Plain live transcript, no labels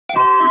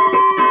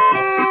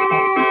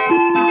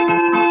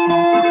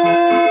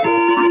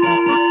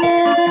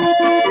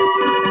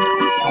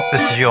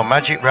your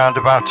Magic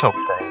Roundabout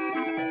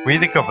update. We,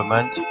 the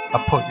government,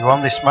 have put you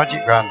on this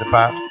Magic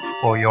Roundabout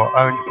for your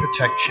own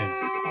protection.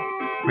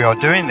 We are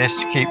doing this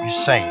to keep you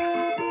safe,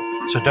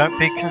 so don't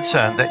be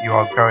concerned that you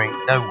are going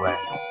nowhere.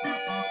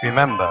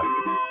 Remember,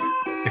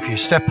 if you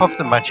step off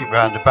the Magic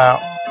Roundabout,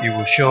 you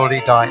will surely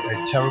die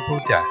a terrible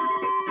death.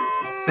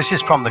 This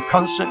is from the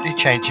constantly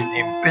changing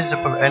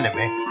invisible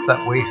enemy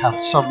that we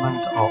have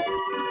summoned up.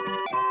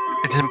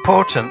 It is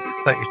important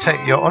that you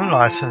take your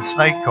unlicensed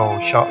snake oil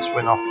shots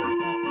when offered.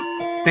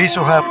 These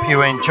will help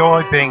you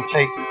enjoy being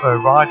taken for a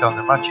ride on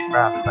the Magic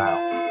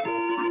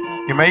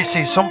Roundabout. You may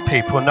see some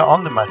people not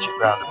on the Magic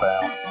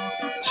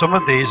Roundabout. Some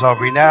of these are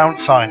renowned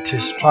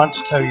scientists trying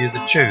to tell you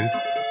the truth,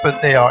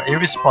 but they are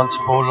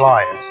irresponsible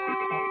liars,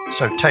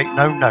 so take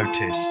no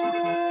notice.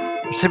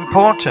 It's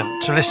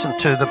important to listen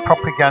to the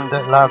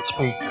propaganda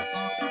loudspeakers.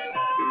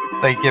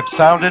 They give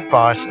sound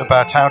advice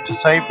about how to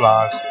save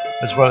lives,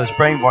 as well as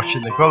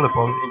brainwashing the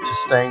gullible into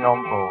staying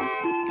on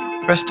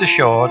board. Rest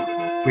assured,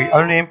 we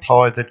only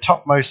employ the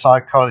topmost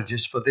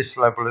psychologists for this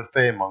level of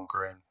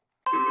fear-mongering.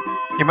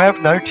 You may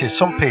have noticed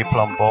some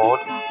people on board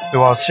who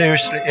are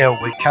seriously ill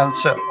with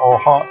cancer or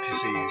heart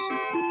disease.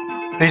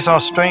 These are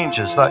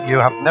strangers that you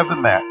have never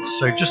met,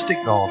 so just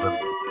ignore them.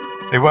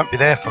 They won't be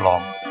there for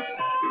long.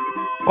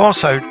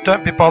 Also,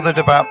 don't be bothered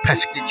about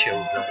pesky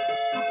children.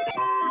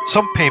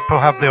 Some people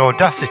have the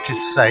audacity to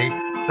say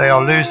they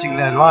are losing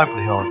their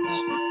livelihoods.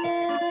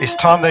 It's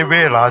time they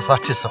realise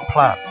that is a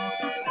plan.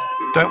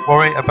 Don't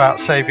worry about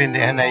saving the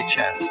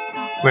NHS.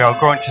 We are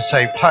going to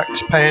save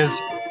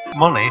taxpayers'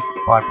 money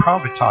by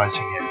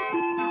privatising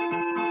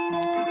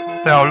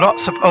it. There are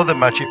lots of other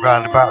Magic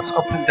Roundabouts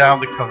up and down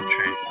the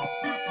country.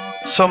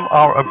 Some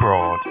are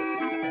abroad.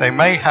 They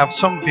may have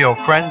some of your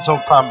friends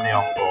or family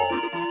on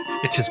board.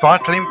 It is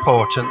vitally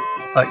important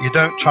that you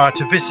don't try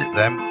to visit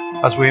them,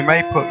 as we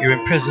may put you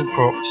in prison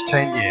for up to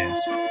 10 years.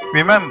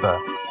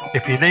 Remember,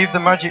 if you leave the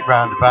Magic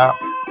Roundabout,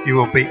 you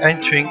will be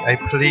entering a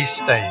police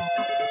state.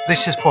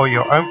 This is for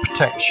your own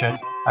protection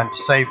and to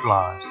save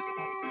lives.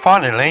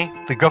 Finally,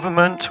 the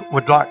government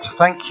would like to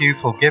thank you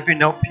for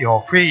giving up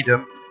your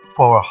freedom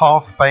for a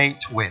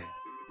half-baked win.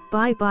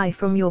 Bye-bye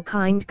from your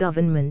kind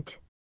government.